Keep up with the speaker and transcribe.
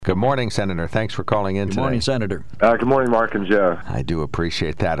Good morning, Senator. Thanks for calling in today. Good morning, Senator. Good morning, Mark and Joe. I do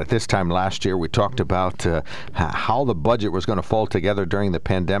appreciate that. At this time last year, we talked about how the budget was going to fall together during the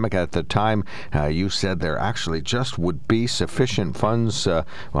pandemic. At the time, you said there actually just would be sufficient funds, I'm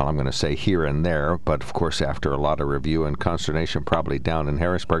going to say here and there, but of course, after a lot of review and consternation, probably down in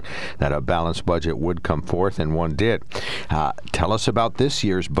Harrisburg, that a balanced budget would come forth, and one did. Tell us about this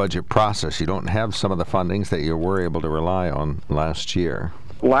year's budget process. You don't have some of the fundings that you were able to rely on last year.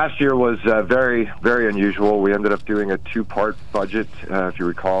 Last year was very, very unusual. We ended up doing a two-part budget. If you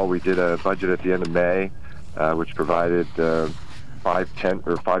recall, we did a budget at the end of May, which provided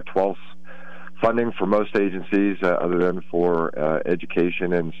 5/12 funding for most agencies, other than for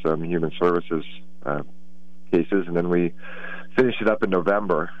education and some human services cases. And then we finished it up in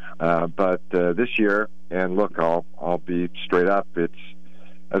November. But this year, and look, I'll be straight up. It's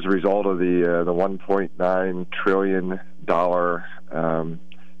as a result of the $1.9 trillion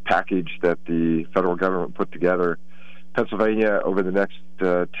package that the federal government put together. Pennsylvania, over the next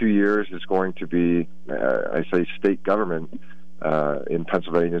 2 years, is going to be, state government in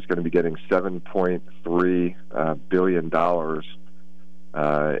Pennsylvania is going to be getting $7.3 billion.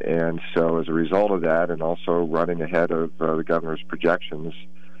 And so as a result of that, and also running ahead of the governor's projections,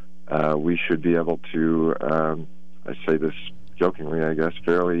 we should be able to, I say this jokingly, I guess,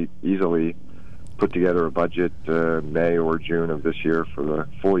 fairly easily put together a budget May or June of this year for the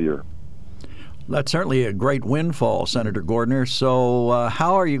full year. That's certainly a great windfall, Senator Gordner. So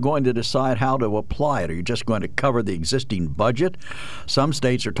how are you going to decide how to apply it? Are you just going to cover the existing budget? Some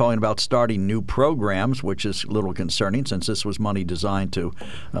states are talking about starting new programs, which is a little concerning since this was money designed to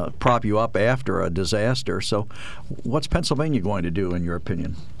prop you up after a disaster. So what's Pennsylvania going to do, in your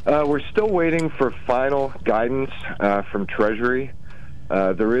opinion? We're still waiting for final guidance from Treasury.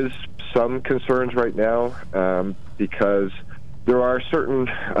 There is some concerns right now because there are certain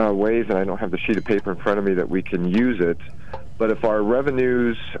ways, and I don't have the sheet of paper in front of me, that we can use it. But if our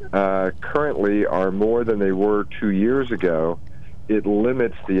revenues currently are more than they were 2 years ago, it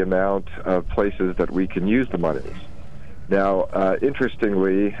limits the amount of places that we can use the monies. Now,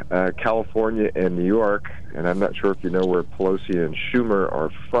 interestingly, California and New York, and I'm not sure if you know where Pelosi and Schumer are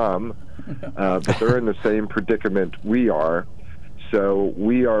from, but they're in the same predicament we are. So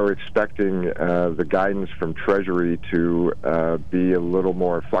we are expecting the guidance from Treasury to be a little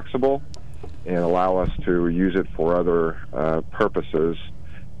more flexible and allow us to use it for other purposes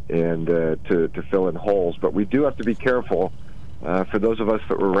and to fill in holes. But we do have to be careful. For those of us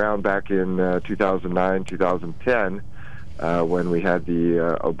that were around back in 2009, 2010, when we had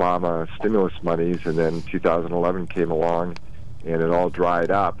the Obama stimulus monies, and then 2011 came along and it all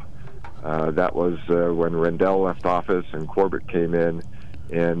dried up. That was when Rendell left office and Corbett came in,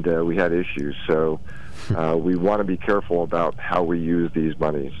 and we had issues. So we want to be careful about how we use these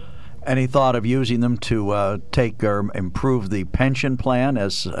monies. Any thought of using them to take or improve the pension plan,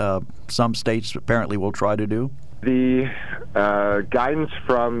 as some states apparently will try to do? The guidance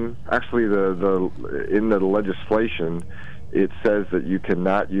from actually in the legislation, it says that you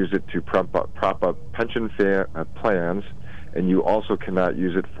cannot use it to prop up pension plans, and you also cannot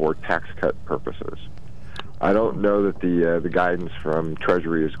use it for tax cut purposes. I don't know that the guidance from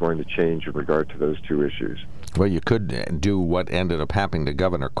Treasury is going to change in regard to those two issues. Well, you could do what ended up happening to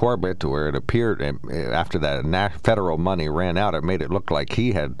Governor Corbett, where it appeared after that federal money ran out, it made it look like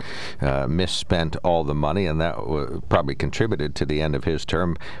he had misspent all the money, and that probably contributed to the end of his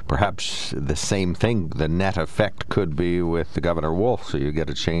term. Perhaps the same thing, the net effect could be with the Governor Wolf, so you get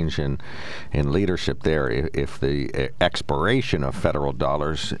a change in leadership there if the expiration of federal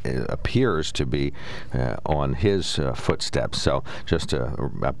dollars appears to be on his footsteps. So just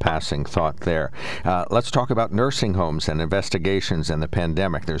a passing thought there. Let's talk about nursing homes and investigations and the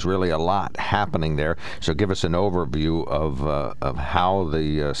pandemic. There's really a lot happening there. So give us an overview of how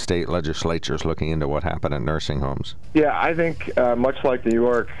the state legislature is looking into what happened at nursing homes. Yeah, I think much like New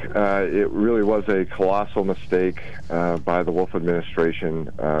York, it really was a colossal mistake by the Wolf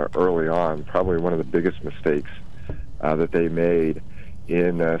administration early on, probably one of the biggest mistakes that they made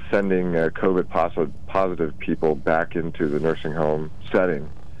in sending COVID positive people back into the nursing home setting,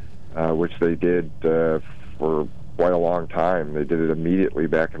 which they did for quite a long time. They did it immediately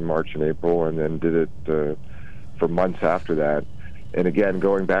back in March and April, and then did it for months after that. And again,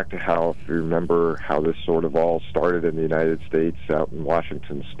 going back to how, if you remember how this sort of all started in the United States, out in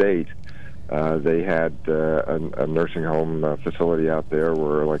Washington State, they had a nursing home facility out there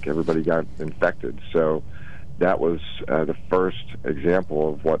where like everybody got infected. So that was the first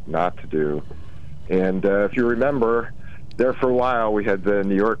example of what not to do. And if you remember, there for a while. We had the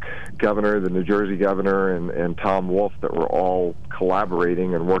New York governor, the New Jersey governor, and Tom Wolf that were all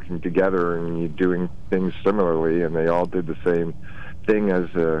collaborating and working together and doing things similarly, and they all did the same thing as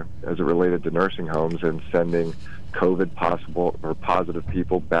it related to nursing homes and sending COVID positive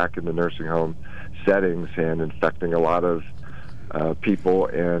people back into nursing home settings and infecting a lot of people,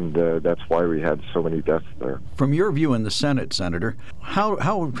 and that's why we had so many deaths there. From your view in the Senate, Senator,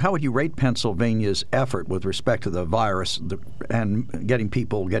 how would you rate Pennsylvania's effort with respect to the virus and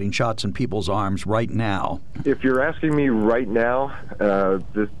getting shots in people's arms right now? If you're asking me right now,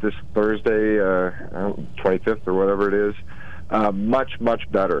 this Thursday, 25th or whatever it is,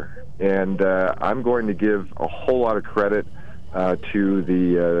 much better. And I'm going to give a whole lot of credit to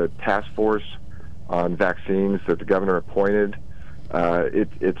the task force on vaccines that the governor appointed.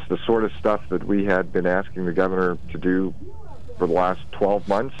 It's the sort of stuff that we had been asking the governor to do for the last 12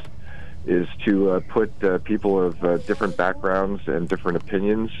 months, is to put people of different backgrounds and different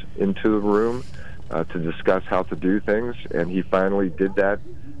opinions into the room to discuss how to do things. And he finally did that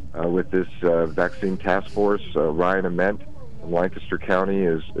with this vaccine task force. Ryan Ament from Lancaster County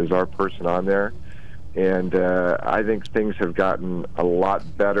is our person on there. And I think things have gotten a lot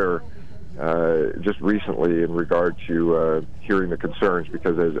better just recently in regard to hearing the concerns,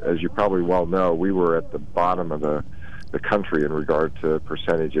 because as you probably well know, we were at the bottom of the country in regard to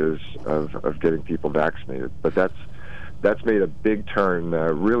percentages of getting people vaccinated. But that's made a big turn,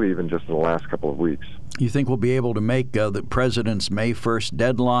 really even just in the last couple of weeks. You think we'll be able to make the president's May 1st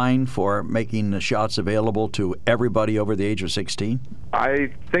deadline for making the shots available to everybody over the age of 16?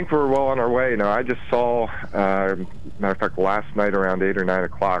 I think we're well on our way. Now, I just saw, matter of fact, last night around 8 or 9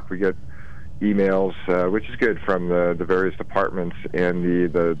 o'clock, we get emails, which is good, from the various departments, and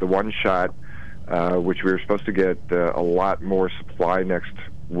the one shot, which we were supposed to get a lot more supply next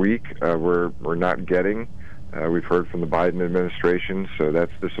week, we're not getting. We've heard from the Biden administration, so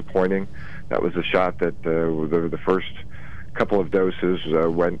that's disappointing. That was a shot that the first couple of doses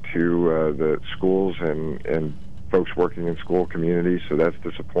went to the schools and folks working in school communities, so that's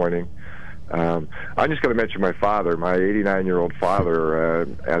disappointing. I'm just going to mention my father. My 89-year-old father,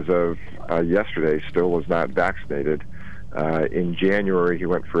 as of yesterday, still was not vaccinated. In January, he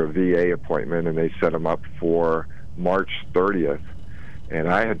went for a VA appointment, and they set him up for March 30th. And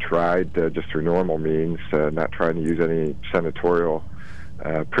I had tried just through normal means, not trying to use any senatorial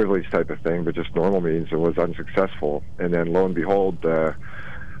privilege type of thing, but just normal means, and was unsuccessful. And then lo and behold,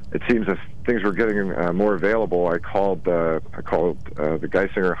 it seems as things were getting more available. I called the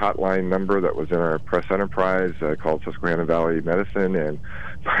Geisinger hotline number that was in our press enterprise. I called Susquehanna Valley Medicine, and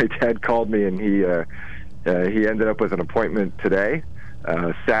my dad called me, and he ended up with an appointment today,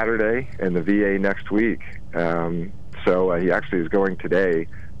 Saturday, and the VA next week. So he actually is going today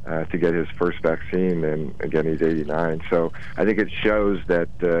to get his first vaccine, and again, he's 89. So I think it shows that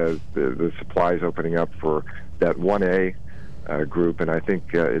the supply is opening up for that 1A group, and I think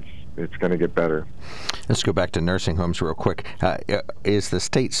it's going to get better. Let's go back to nursing homes real quick. Is the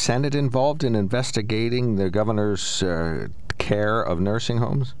state Senate involved in investigating the governor's care of nursing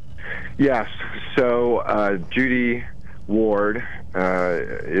homes? Yes. So Judy Ward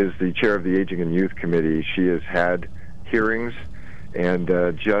is the chair of the Aging and Youth Committee. She has had hearings, and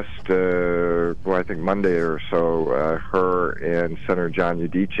just, I think Monday or so, her and Senator John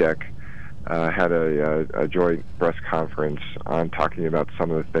Udicek had a joint press conference on talking about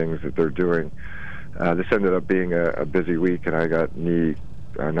some of the things that they're doing. This ended up being a busy week, and I got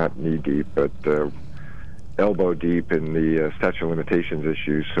not knee deep, but elbow deep in the statute of limitations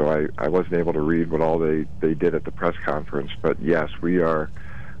issues, so I wasn't able to read what all they did at the press conference. But yes, we are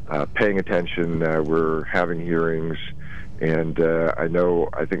paying attention. We're having hearings, and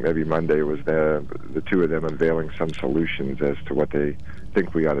I think maybe Monday was the two of them unveiling some solutions as to what they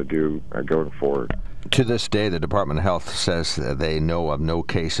think we ought to do going forward. To this day, the Department of Health says that they know of no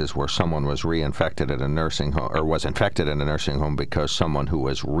cases where someone was reinfected at a nursing home, or was infected in a nursing home because someone who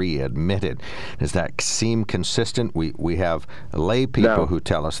was readmitted. Does that seem consistent? We have lay people who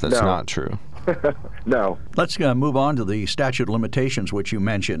tell us that's not true. No. Let's move on to the statute of limitations, which you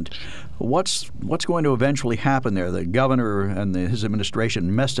mentioned. What's going to eventually happen there? The governor and his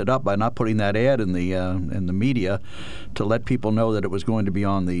administration messed it up by not putting that ad in the media to let people know that it was going to be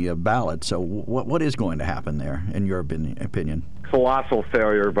on the ballot. So what is going to happen there, in your opinion? Colossal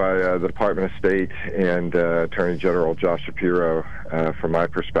failure by the Department of State and Attorney General Josh Shapiro, from my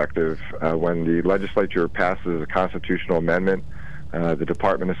perspective. When the legislature passes a constitutional amendment, the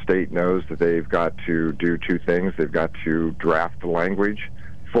Department of State knows that they've got to do two things. They've got to draft the language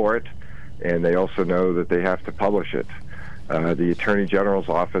for it, and they also know that they have to publish it. The Attorney General's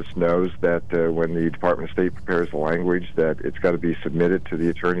office knows that when the Department of State prepares the language, that it's got to be submitted to the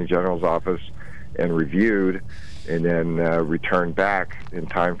Attorney General's office and reviewed, and then returned back in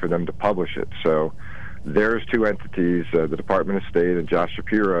time for them to publish it. So there's two entities, the Department of State and Josh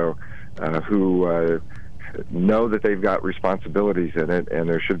Shapiro, who know that they've got responsibilities in it, and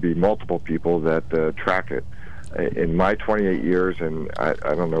there should be multiple people that track it. In my 28 years, and I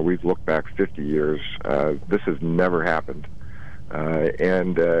don't know, we've looked back 50 years, this has never happened.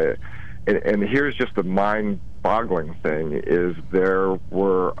 And here's just the mind-boggling thing, is there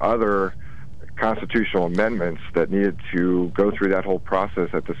were other constitutional amendments that needed to go through that whole process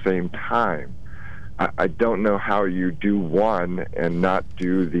at the same time. I don't know how you do one and not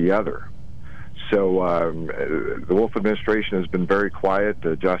do the other. So the Wolf administration has been very quiet.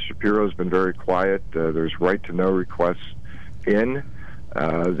 Josh Shapiro has been very quiet. There's right-to-know requests in.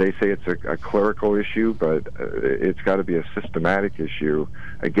 They say it's a clerical issue, but it's got to be a systematic issue.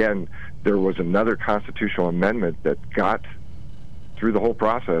 Again, there was another constitutional amendment that got through the whole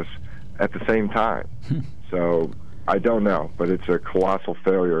process at the same time. So I don't know, but it's a colossal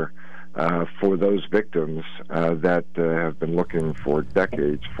failure for those victims that have been looking for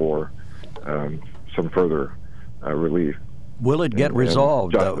decades for some further relief. Will it get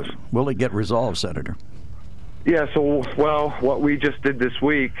resolved, though? Will it get resolved, Senator? Yeah, so, well, what we just did this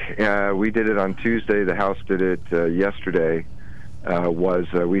week, we did it on Tuesday, the House did it yesterday,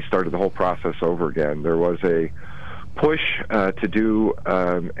 we started the whole process over again. There was a push to do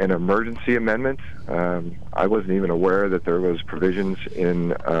an emergency amendment. I wasn't even aware that there was provisions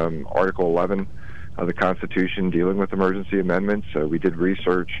in Article 11 of the Constitution dealing with emergency amendments. We did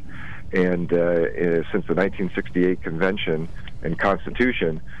research, and since the 1968 Convention and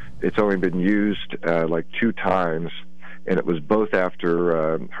Constitution, it's only been used like 2 times, and it was both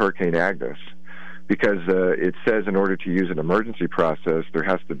after Hurricane Agnes, because it says in order to use an emergency process, there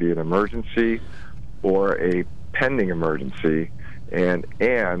has to be an emergency or a pending emergency, and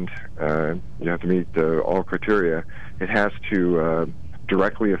you have to meet all criteria. It has to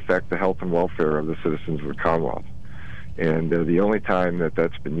directly affect the health and welfare of the citizens of the Commonwealth. And the only time that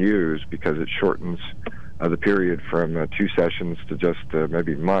that's been used, because it shortens the period from 2 sessions to just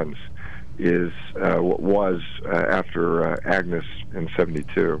maybe months, is what was after Agnes in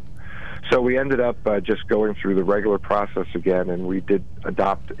 72. So we ended up just going through the regular process again, and we did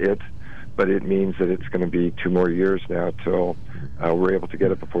adopt it, but it means that it's going to be 2 more years now till we're able to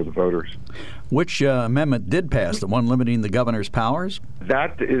get it before the voters. Which amendment did pass, the one limiting the governor's powers?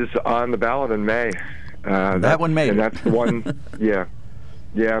 That is on the ballot in May. That one made it. And that's the one, yeah.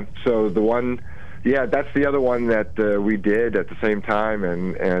 So the one, that's the other one that we did at the same time,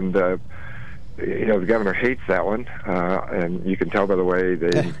 and the governor hates that one, and you can tell by the way they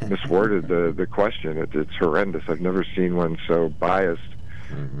misworded the question. It's horrendous. I've never seen one so biased.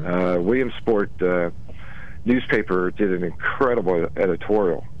 Williamsport newspaper did an incredible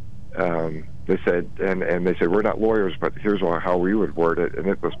editorial. They said, and they said, we're not lawyers, but here's how we would word it, and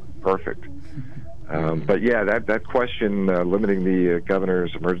it was perfect. But yeah, that question limiting the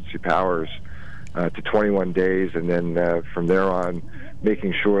governor's emergency powers to 21 days, and then from there on,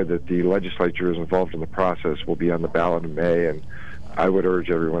 making sure that the legislature is involved in the process, will be on the ballot in May, and I would urge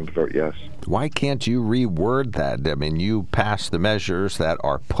everyone to vote yes. Why can't you reword that? I mean, you passed the measures that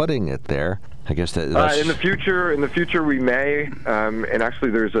are putting it there. I guess that's... In the future we may, and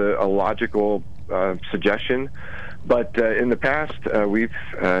actually there's a logical suggestion. But in the past, we've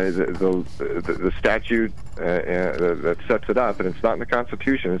the statute that sets it up, and it's not in the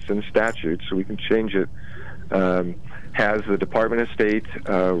Constitution; it's in the statute, so we can change it. Has the Department of State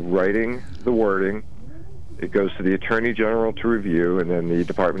writing the wording? It goes to the Attorney General to review, and then the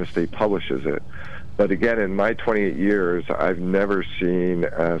Department of State publishes it. But again, in my 28 years, I've never seen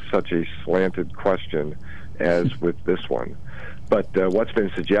such a slanted question as with this one. But what's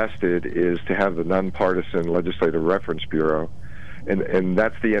been suggested is to have the Nonpartisan Legislative Reference Bureau, and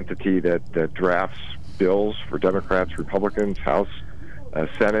that's the entity that drafts bills for Democrats, Republicans, House,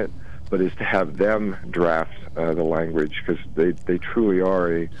 Senate, but is to have them draft the language, because they truly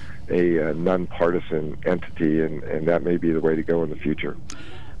are a nonpartisan entity, and that may be the way to go in the future.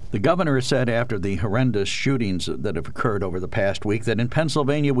 The governor has said after the horrendous shootings that have occurred over the past week that in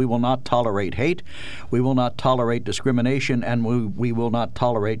Pennsylvania we will not tolerate hate, we will not tolerate discrimination, and we will not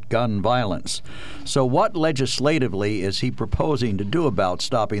tolerate gun violence. So what legislatively is he proposing to do about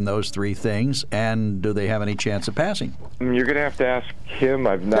stopping those 3 things, and do they have any chance of passing? You're going to have to ask him.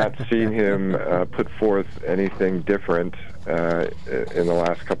 I've not seen him put forth anything different in the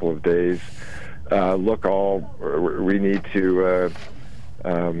last couple of days. We need to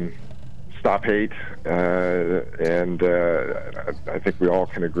stop hate, and I think we all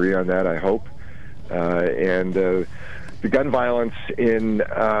can agree on that, I hope. And the gun violence in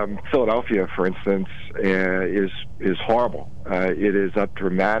Philadelphia, for instance, is horrible. It is up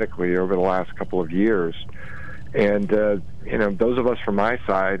dramatically over the last couple of years. And, those of us from my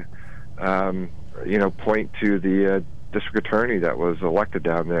side, point to the district attorney that was elected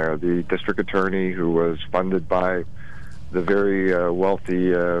down there, the district attorney who was funded by the very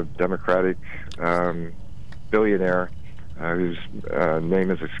wealthy Democratic billionaire whose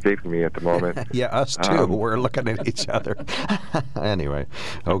name is escaping me at the moment. Yeah, us too. We're looking at each other. Anyway,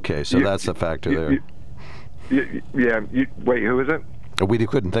 okay, so that's the factor there. Wait, who is it? We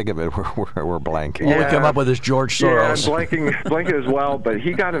couldn't think of it. We're blanking. All we come up with is George Soros. Yeah, I'm blanking as well. But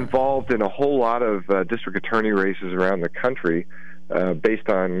he got involved in a whole lot of district attorney races around the country based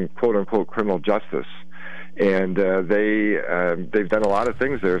on quote unquote criminal justice. And they've done a lot of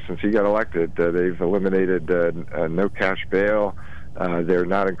things there since he got elected. They've eliminated no cash bail. They're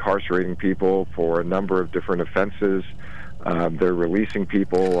not incarcerating people for a number of different offenses. They're releasing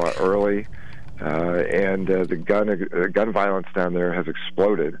people early. And the gun violence down there has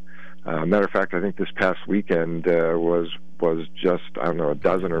exploded. Matter of fact, I think this past weekend was just, a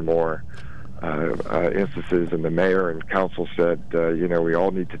dozen or more instances, and the mayor and council said, we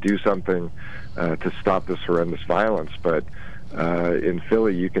all need to do something to stop this horrendous violence. But in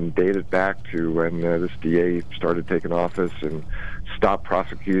Philly, you can date it back to when this DA started taking office and stopped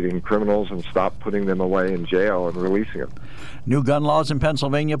prosecuting criminals and stopped putting them away in jail and releasing them. New gun laws in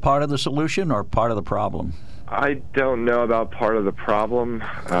Pennsylvania, part of the solution or part of the problem? I don't know about part of the problem.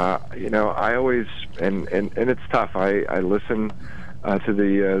 I always, and it's tough. I listen to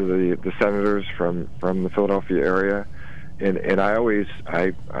the senators from the Philadelphia area, and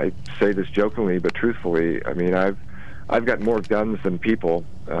I say this jokingly but truthfully. I mean, I've got more guns than people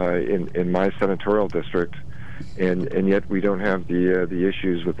in my senatorial district, and yet we don't have the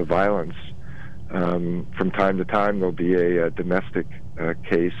issues with the violence. From time to time, there'll be a domestic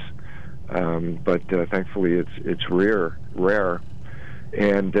case, but thankfully it's rare.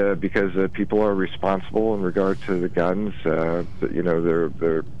 And because people are responsible in regard to the guns, it's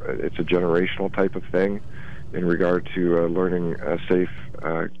a generational type of thing in regard to learning safe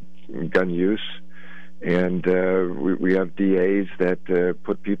gun use. And we have DAs that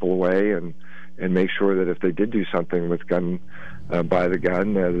put people away and make sure that if they did do something with by the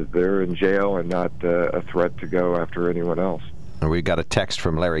gun, they're in jail and not a threat to go after anyone else. We got a text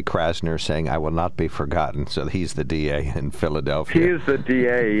from Larry Krasner saying, "I will not be forgotten." So he's the DA in Philadelphia. He is the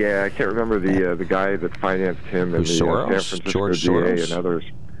DA. Yeah, I can't remember the guy that financed him and the San Francisco George DA Soros? and others.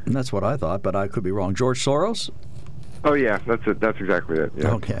 And that's what I thought, but I could be wrong. George Soros? Oh, yeah, that's it. That's exactly it.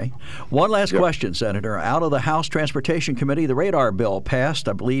 Yeah. Okay. One last question, Senator. Out of the House Transportation Committee, the radar bill passed,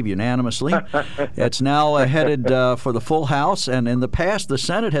 I believe, unanimously. It's now headed for the full House, and in the past, the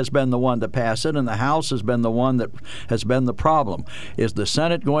Senate has been the one to pass it, and the House has been the one that has been the problem. Is the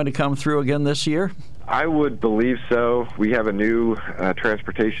Senate going to come through again this year? I would believe so. We have a new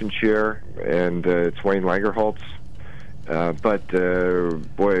transportation chair, and it's Wayne Langerholtz. But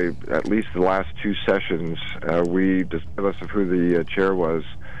at least the last two sessions, regardless of who the chair was,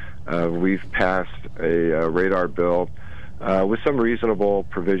 we've passed a radar bill with some reasonable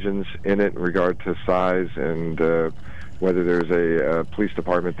provisions in it in regard to size and whether there's a police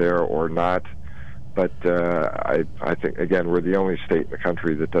department there or not. But I think, again, we're the only state in the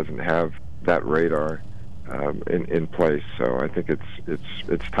country that doesn't have that radar in place. So I think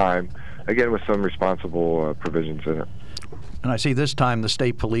it's time, again, with some responsible provisions in it. And I see this time the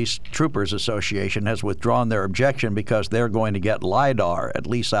State Police Troopers Association has withdrawn their objection because they're going to get LIDAR, at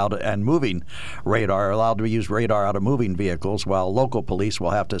least and moving radar, allowed to use radar out of moving vehicles, while local police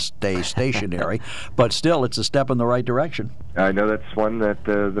will have to stay stationary. But still, it's a step in the right direction. I know that's one that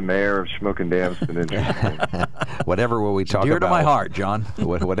the mayor of Shamokin Dam's been interested in. Whatever will we talk dear about? To my heart, John.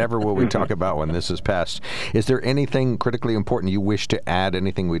 Whatever will we talk about when this is passed? Is there anything critically important you wish to add?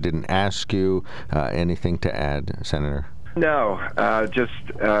 Anything we didn't ask you? Anything to add, Senator? No, just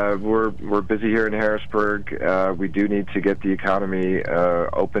we're busy here in Harrisburg. We do need to get the economy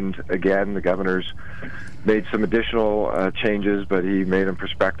opened again. The governor's made some additional changes, but he made them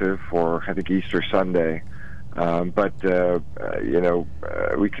prospective for, I think, Easter Sunday. We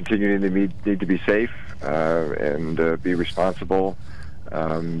continue to need to be safe and be responsible.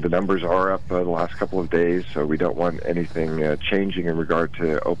 The numbers are up the last couple of days, so we don't want anything changing in regard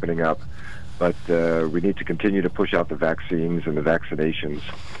to opening up. But we need to continue to push out the vaccines and the vaccinations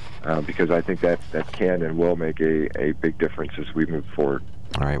because I think that can and will make a big difference as we move forward.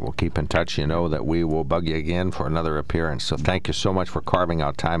 All right, we'll keep in touch. You know that we will bug you again for another appearance. So thank you so much for carving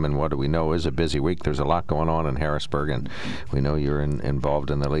out time in what we know is a busy week. There's a lot going on in Harrisburg, and we know you're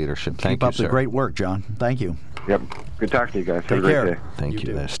involved in the leadership. Thank you, sir. Keep up the great work, John. Thank you. Yep. Good talking to you guys. Have a Take care. great day. Thank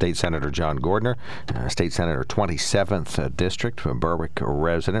you. State Senator John Gordner, State Senator 27th District, Berwick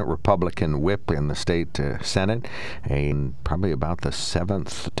resident, Republican whip in the state Senate, and probably about the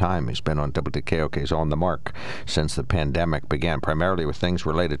 7th time he's been on WKOK's On the Mark since the pandemic began, primarily with things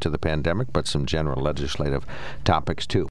related to the pandemic, but some general legislative topics too.